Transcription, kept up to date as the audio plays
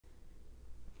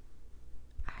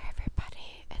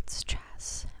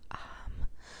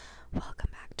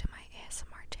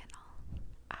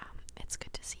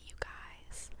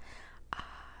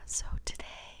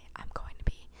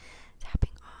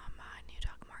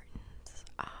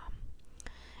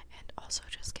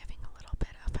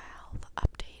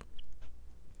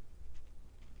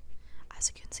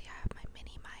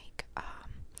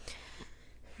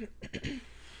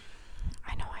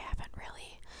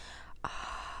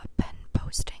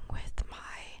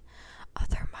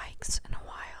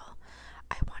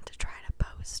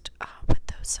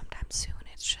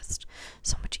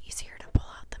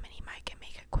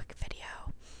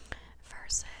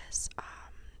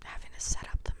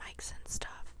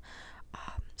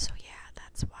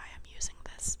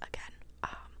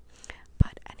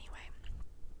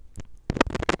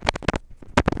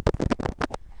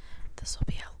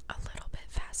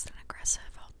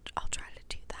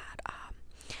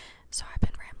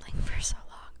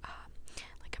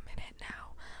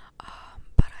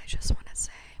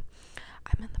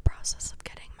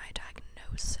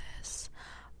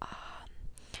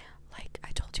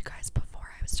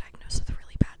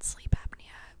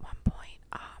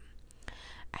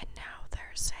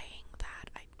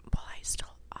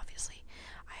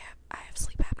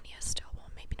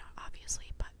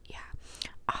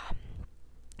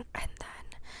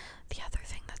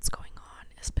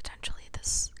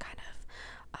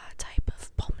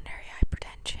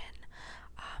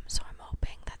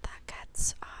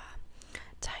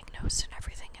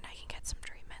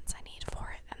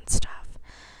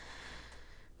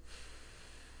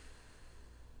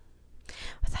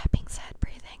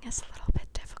is a little bit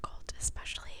difficult,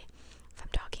 especially if I'm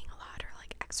talking a lot or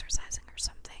like exercising or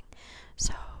something.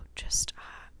 So just,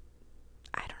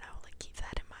 I don't know, like keep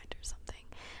that in mind or something.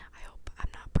 I hope I'm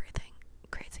not breathing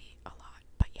crazy a lot,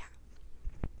 but yeah.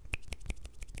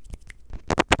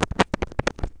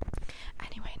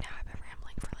 Anyway, now I've been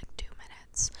rambling for like 2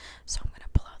 minutes, so I'm gonna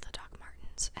pull out the Doc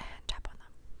Martens and tap on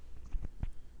them.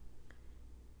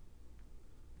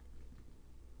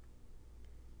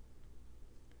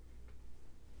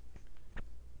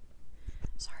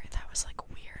 Sorry, that was like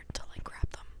weird to like grab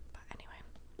them, but anyway.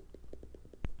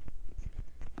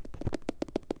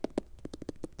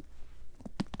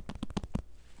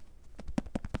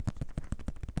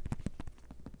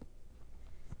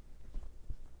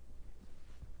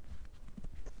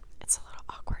 It's a little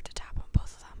awkward to tap on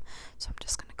both of them, so I'm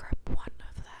just gonna grab one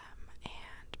of them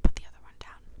and put the other one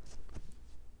down.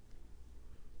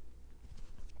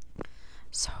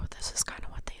 So this is kind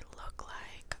of what they look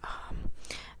like.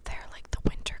 They're like the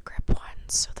winter grip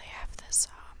ones, so they have this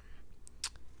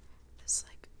this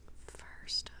like fur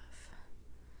stuff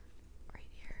right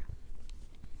here.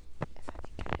 If I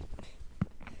can get it.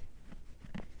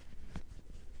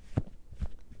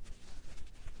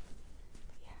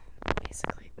 Yeah,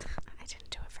 basically, I didn't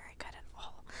do it very good at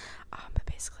all. But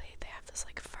basically, they have this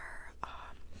like fur.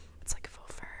 It's like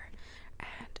faux fur,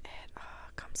 and it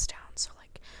comes down. So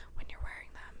like when you're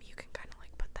wearing them, you can kind of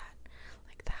like put that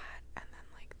like that, and then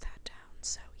like that down.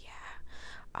 So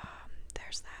yeah,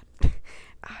 there's that.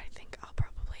 I think I'll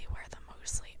probably wear them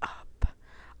mostly up.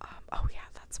 Oh yeah,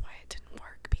 that's why it didn't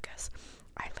work, because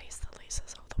I laced the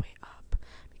laces all the way up,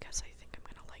 because I think I'm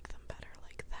gonna like them better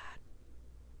like that,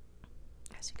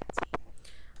 as you can see.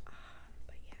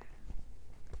 But yeah.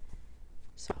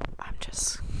 So I'm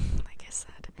just, like I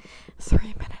said, 3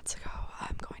 minutes ago,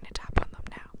 I'm going to tap on them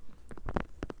now.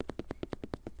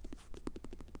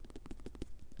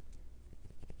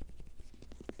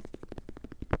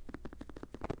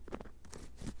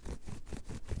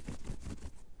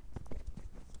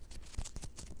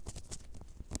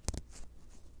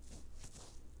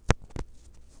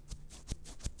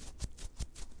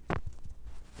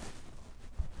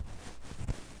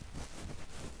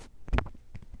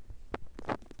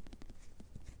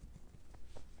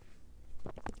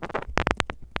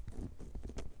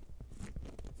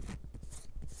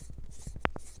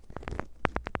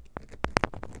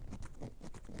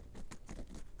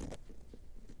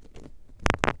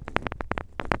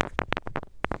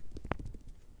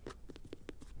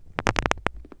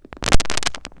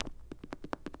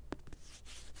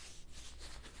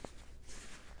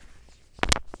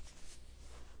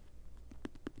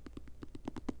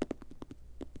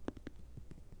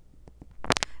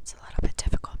 It's a little bit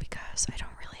difficult because I don't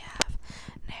really have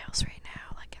nails right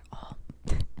now, like at all.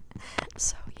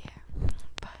 So yeah,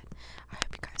 but I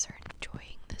hope you guys are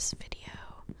enjoying this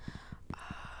video.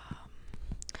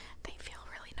 They feel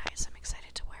really nice. I'm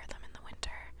excited to wear them in the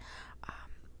winter.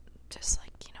 Just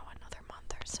like, you know, another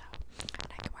month or so,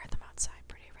 and I can wear them outside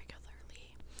pretty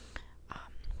regularly.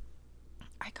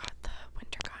 I got the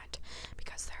winter kind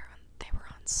because they were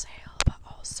on sale, but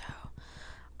also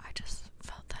I just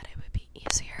felt that it would be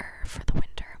easier for the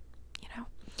winter, you know,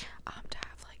 to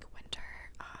have like winter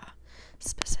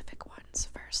specific ones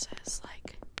versus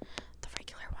like the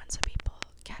regular ones that people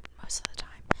get most of the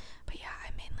time. But yeah, I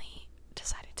mainly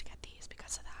decided to get these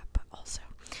because of that, but also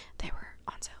they were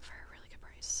on sale for a really good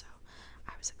price, so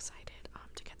I was excited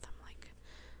to get them like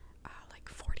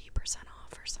 40%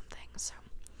 off or something. So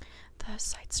the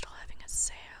site's still having a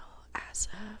sale as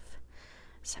of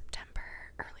September,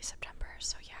 early September,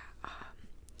 so yeah,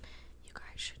 you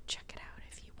guys should check it out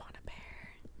if you want a pair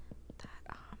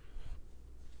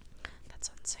that's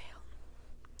on sale.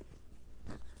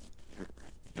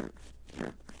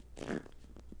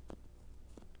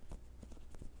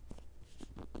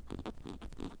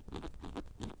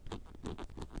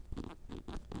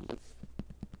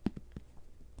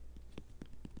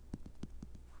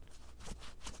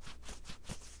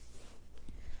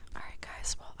 Alright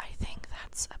guys, well I think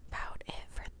that's about it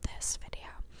for this video.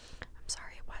 I'm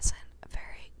sorry it wasn't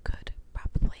very good,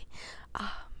 probably,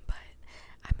 but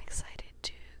I'm excited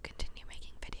to continue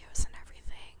making videos and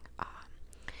everything.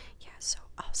 Yeah, so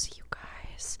I'll see you guys